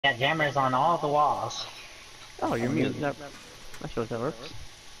Yeah, jammers on all the walls. Oh, you're mute. That shows that works.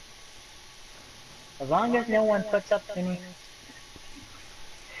 As long as no one puts up any.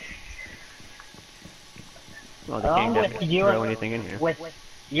 Well, they Along can't with throw anything in here.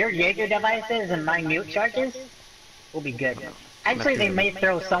 your Jaeger devices and my mute charges, will be good. Actually, they may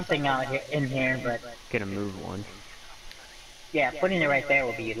throw something out here in here, but Get a move one. yeah, putting it right there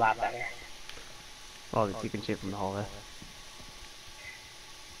will be a lot better. Oh, you can see it from the hallway.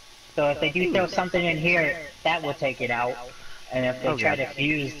 So if they do throw something in here, that will take it out. And if they try to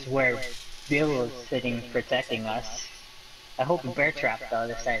fuse where Bill is sitting protecting us, I hope he bear trapped the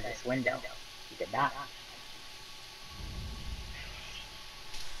other side of this window. He did not.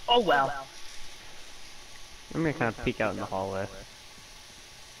 Oh well. I'm gonna kind of peek out in the hallway.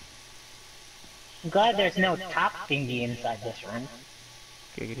 I'm glad there's no top thingy inside this room.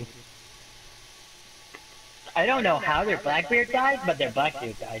 Giggity. I don't know how their Blackbeard died, but their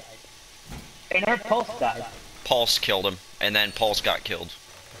Blackbeard died. And our Pulse died. Pulse killed him, and then Pulse got killed.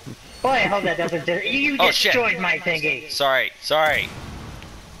 Boy, I hope that doesn't you destroyed my thingy! Sorry.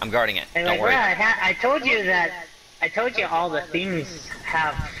 I'm guarding it. And Don't worry. I told you all the things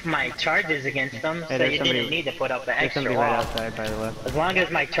have my charges against them, Hey, so you didn't need to put up the extra somebody wall. right outside, by the way. As long as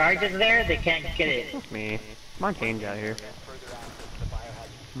my charge is there, they can't get it. Me. Come on, Kane's out here.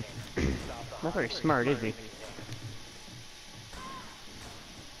 Not very smart, is he?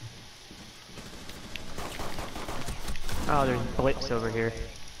 Oh, there's Blitz over here.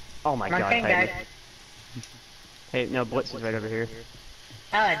 Oh my god, Titan. Hey, no, Blitz is right over here.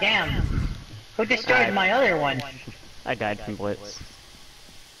 Ah, damn. Who destroyed my other one? I died from Blitz.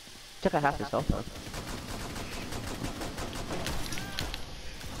 Took a half his health though.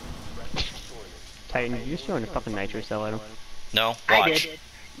 Titan, did you just join a fucking nitro cell at him? No, watch. I did.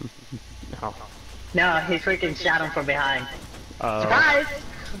 No. No, he freaking shot him from behind. Surprise!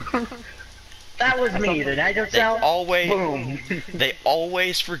 That was me, the nitro cell. Boom. They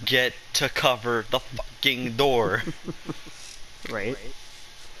always forget to cover the fucking door. Right.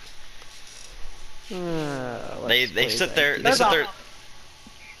 They sit there.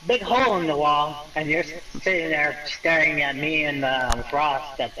 Big hole in the wall, and you're sitting there staring at me and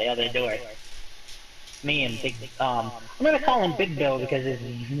Frost at the other door. Me and Big. I'm gonna call him Big Bill because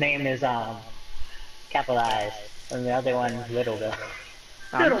his name is capitalized, and the other one is Little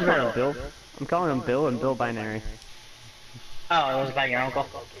Bill. I'm calling him Bill and Bill Binary. Oh, it was about your uncle.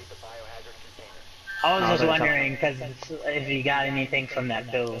 I was just wondering because if you got anything from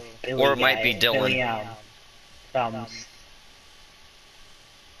that Bill. Or it might be Dylan.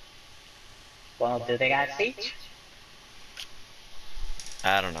 Well, do they got Siege?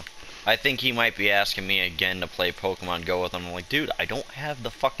 I don't know. I think he might be asking me again to play Pokemon Go with him. I'm like, dude, I don't have the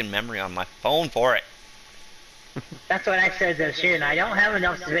fucking memory on my phone for it. That's what I said this year, and I don't have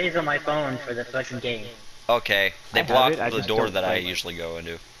enough space on my phone for the fucking game. Okay, they blocked the door that I usually go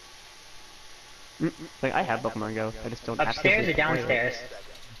into. Like, I have Pokemon Go, I just don't Upstairs or downstairs?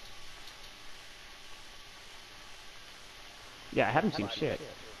 Yeah, I haven't seen shit.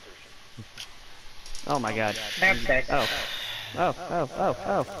 Oh my god. Upstairs. Oh.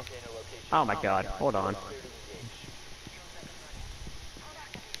 Oh my god, hold on.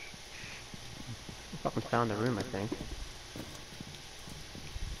 I fucking found the room, I think.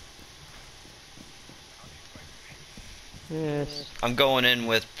 Yes. I'm going in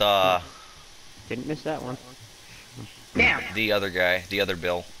with Didn't miss that one. Damn. The other guy, the other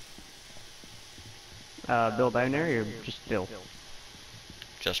Bill. Bill Binary or just Bill?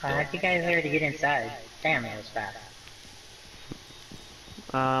 Just Bill. I think I was there to get inside. Damn, it was fast.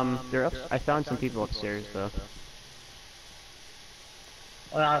 They're up. I found some people upstairs though.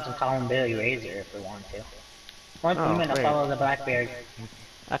 Well, I was calling Billy Razor if we want to. One minute to follow the Blackbeard.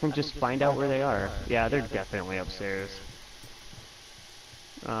 I can just find out where they are. Yeah, they're definitely upstairs.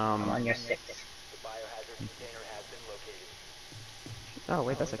 I'm on your 6. Oh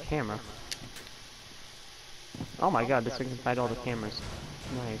wait, that's a camera. Oh my god, this thing can find all the cameras.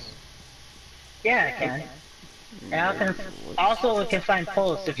 Nice. Yeah, I can. And also, we can find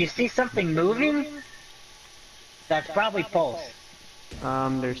Pulse. If you see something moving, that's probably Pulse.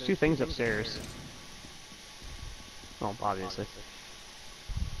 There's two things upstairs. Well, obviously.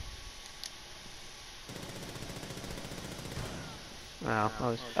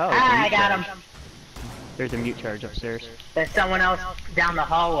 I got him! There's a mute charge upstairs. There's someone else down the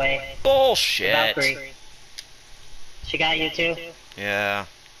hallway. Bullshit! Valkyrie. She got you too? Yeah.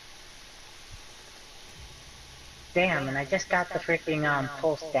 Damn, and I just got the freaking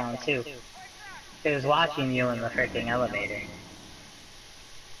Pulse down too. It was watching you in the freaking elevator.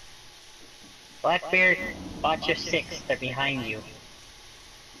 Blackbeard, watch your 6, they're behind you.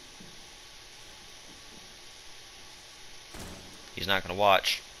 He's not gonna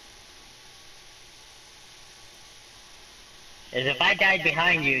watch. As if I died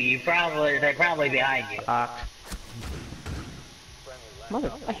behind you, they're probably behind you.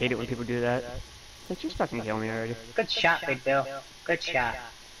 Mother, I hate it when people do that. Like, just fucking kill me already. Good shot, Big Bill. Good shot.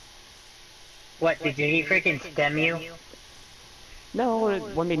 What, did he freaking stem you? No,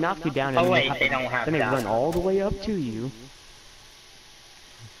 when they knock you down, Oh and wait, they don't have then they that. run all the way up to you.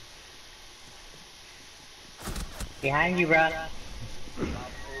 Behind you, bro.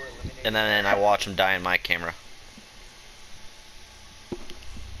 And then I watch him die in my camera.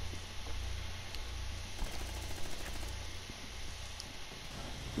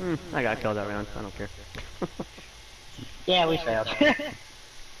 I got killed that round. I don't care. Yeah, we failed. I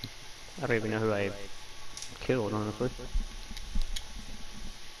don't even know who I killed, honestly.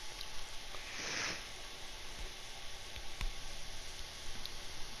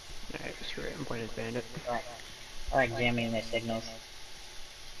 Alright, screw it. I'm playing as Bandit. I like jamming their signals.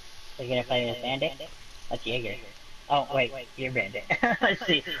 Are you gonna play as Bandit? That's Jaeger. Oh, wait, you're Bandit. I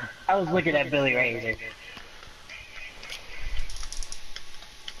see. I was looking at Billy Razor.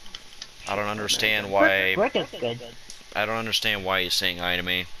 I don't understand why. Rick is good. I don't understand why he's saying hi to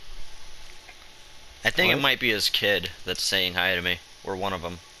me. I think it might be his kid that's saying hi to me, or one of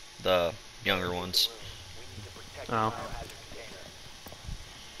them, the younger ones. Oh.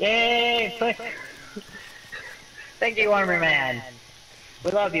 Yay! Push. Thank you, Armor Man. We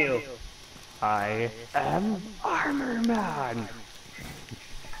love you. I am Armor Man.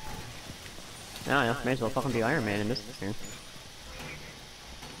 Oh yeah, may as well fucking be Iron Man in this game.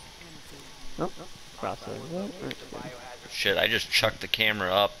 Oh, crossover. Shit, I just chucked the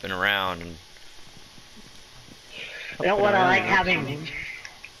camera up and around and... You know what I like having...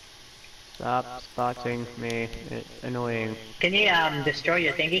 Stop spotting me, it's annoying. Can you, destroy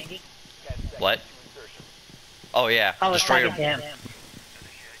your thingy? What? Oh yeah, I was destroy talking to your... him.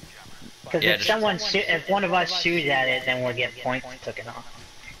 Because Yeah, if one of us shoots at it, then we'll get points taken off.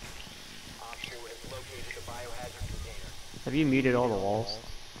 Have you muted all the walls?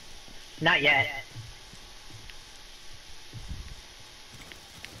 Not yet.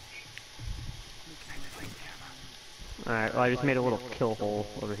 Alright, well I just made a little kill hole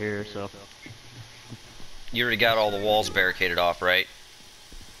over here, so... You already got all the walls barricaded off, right?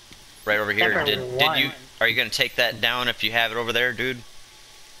 Right over here. Did you... Are you gonna take that down if you have it over there, dude?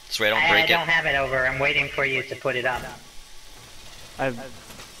 So I don't break it? I don't have it over. I'm waiting for you to put it up.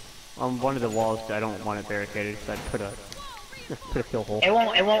 On one of the walls, I don't want it barricaded, so I put a kill hole. It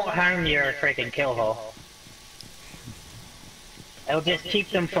won't harm your freaking kill hole. It'll just keep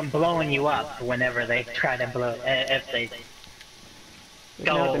them from blowing you up whenever they try to blow. If they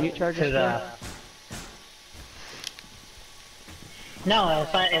go to the. No,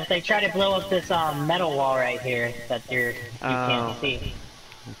 if they try to blow up this metal wall right here that you can't see.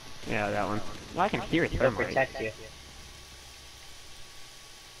 Yeah, that one. Well, I can hear it. It'll protect you.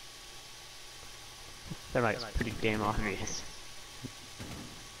 Thermite's pretty damn obvious.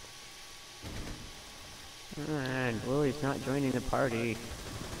 And Willie's not joining the party.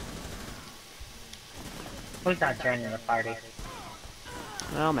 Who's not joining the party?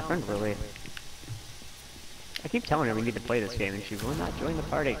 Well, my friend Willie. I keep telling her we need to play this game, and she will not join the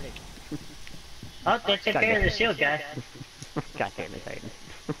party. Oh, they took care of the shield guy. God damn it, Titan.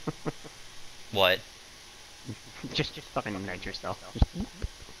 What? just fucking nudge yourself.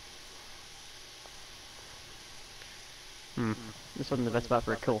 This wasn't the best spot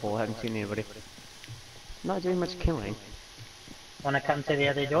for a kill hole. I haven't seen anybody. Not doing much killing. Wanna come to the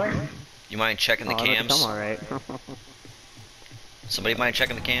other door? You mind checking the cams? I'm alright. Somebody mind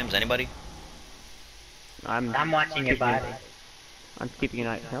checking the cams? Anybody? I'm watching your body. I'm keeping an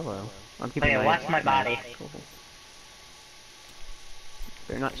eye. Hello. I'm keeping an eye. Watch my body.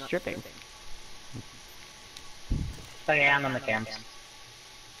 They're not stripping. Okay, I'm on the cams.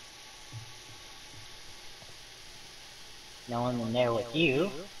 No one in there with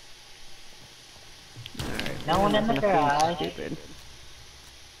you. Alright. No one in the garage. Stupid.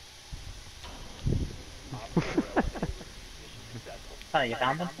 Oh, you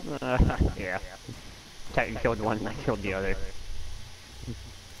found them? Yeah. Titan killed one and I killed the other.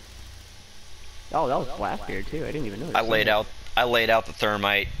 Oh, that was last year too. I didn't even know. I laid out the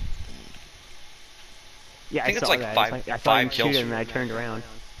thermite. Yeah, I think it's saw like that. I five kills. And I turned around.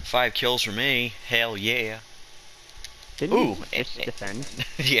 5 kills for me. Hell yeah. Didn't Ooh, you just defend?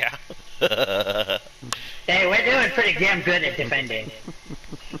 Yeah. Hey, we're doing pretty damn good at defending.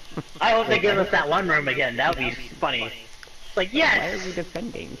 I hope they give us that one room again. That would be funny. Like, yes! Why are we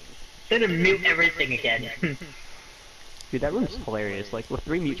defending? Gonna mute everything again. Dude, that room's hilarious. Like, with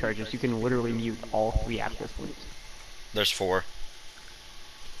 3 mute charges, you can literally mute all 3 access points. There's 4.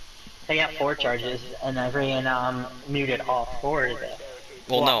 They got 4 charges, and I freaking muted all 4 of them.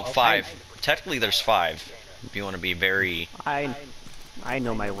 Well, no, Well, 5. Technically, there's 5. If you want to be very. I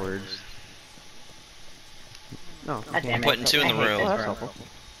know my words. No, okay. I'm putting 2 in the room. Oh, that's helpful.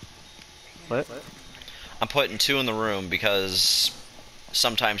 What? I'm putting 2 in the room because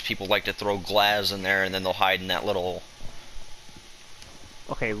sometimes people like to throw glass in there and then they'll hide in that little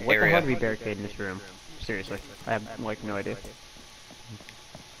Okay, what area. the hell do we barricade in this room? Seriously, I have like no idea.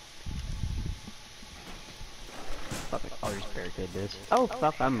 Fuck it, I'll just barricade this. Oh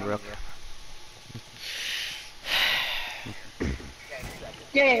fuck, I'm rook.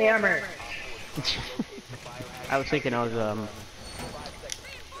 Yay, armor! I was thinking I was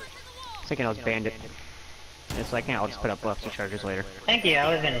bandit. It's like, yeah, I'll just put up buffs to charges later. Thank you,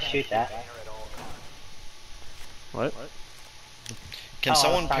 I was gonna shoot that. What? Can Oh,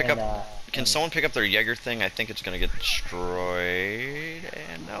 someone I was pick up? talking Can someone pick up their Jaeger thing? I think it's gonna get destroyed.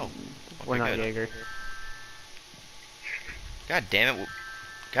 And no, We're not good. Jaeger. God damn it!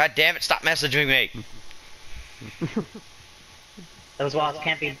 God damn it! Stop messaging me. Those walls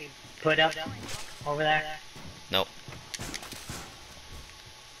can't be put up over there. Nope.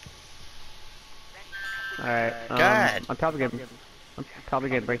 Alright, God. I'm probably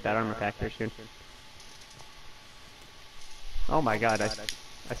gonna break that armor pack here soon. Oh my god,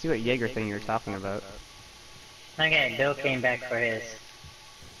 I see what Jaeger thing you're talking about. Okay, Bill came back for his.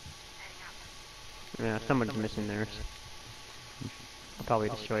 Yeah, someone's missing theirs. I'll probably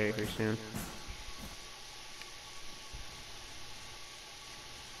destroy it here soon.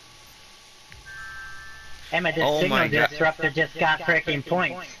 Emma, this Oh my signal God. disruptor just got freaking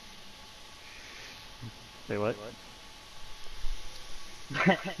points. Say what?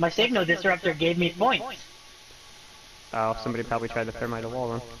 My signal disruptor gave me points. Oh, somebody probably tried to thermite a wall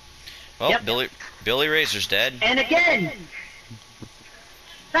then. Well, Yep. Billy Razor's dead. And again!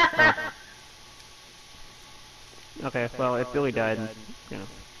 Okay, well, if Billy died, you know,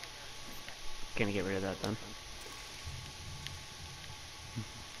 gonna get rid of that then.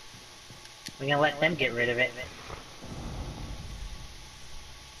 We're gonna let them get rid of it.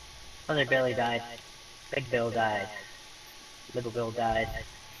 Other Billy died. Big Bill died. Little Bill died.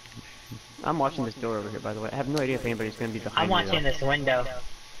 I'm watching this door over here, by the way. I have no idea if anybody's gonna be behind I'm me, watching though. this window.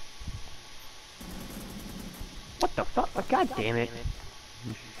 What the fuck? Oh, god damn it.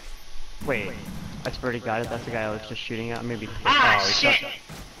 Wait, I swear to god, that's the guy I was just shooting at. Maybe. Ah, he's shit!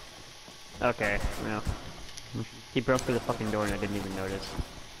 Okay, no. He broke through the fucking door and I didn't even notice.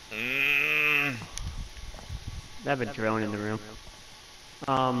 I have a drone in the room.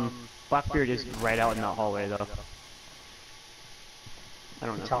 Blackbeard is right out in that hallway, though. I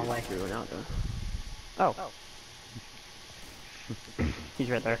don't know if Hallway. he's through or not, though. Oh. He's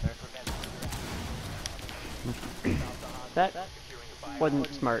right there. That wasn't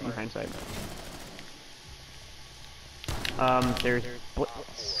smart in hindsight. There's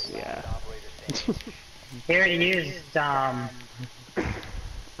blitz, yeah. He already used, Where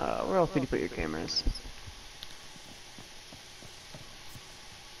else did you put your cameras?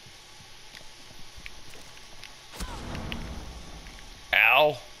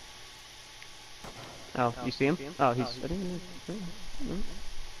 Ow! Oh, you see him? Oh, he's...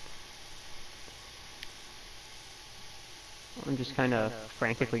 I'm just kind of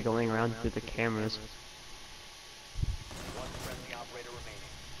frantically going around through the cameras.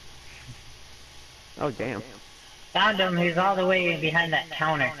 Oh, damn. found him. He's all the way behind that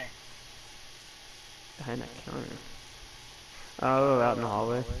counter. Behind that counter. Oh, out in the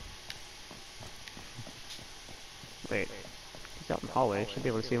hallway. Wait. He's out in the hallway. Should be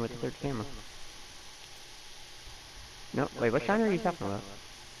able to see him with the third camera. No, wait, what counter are you talking about?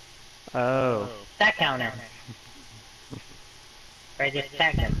 Oh. That counter. I just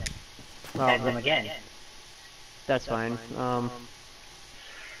tagged him. Tagged him again. That's fine.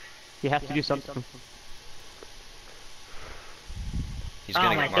 You have to do something. He's Oh,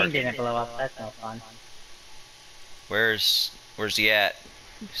 gonna my get thing marked. didn't blow up. That's no fun. Where's he at?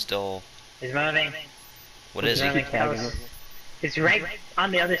 Still. He's moving. What is He's he? moving close. He's right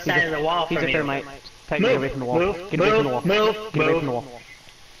on the other side of the wall He's from a you. thermite. Tight, get away from the wall. Move, Get away from the wall. move, Get away move. from the wall.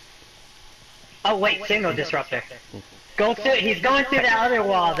 Oh wait, signal disruptor. Go through. He's going through that other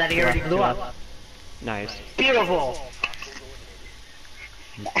wall that he already blew up. Nice. Beautiful.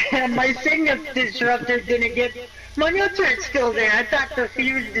 And my signal disruptor didn't get. My nutrient's still there. I thought the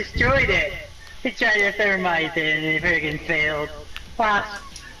fuse destroyed it. He tried to thermite it and it friggin' failed. Ah,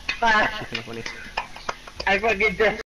 Kinda funny. I fucking just.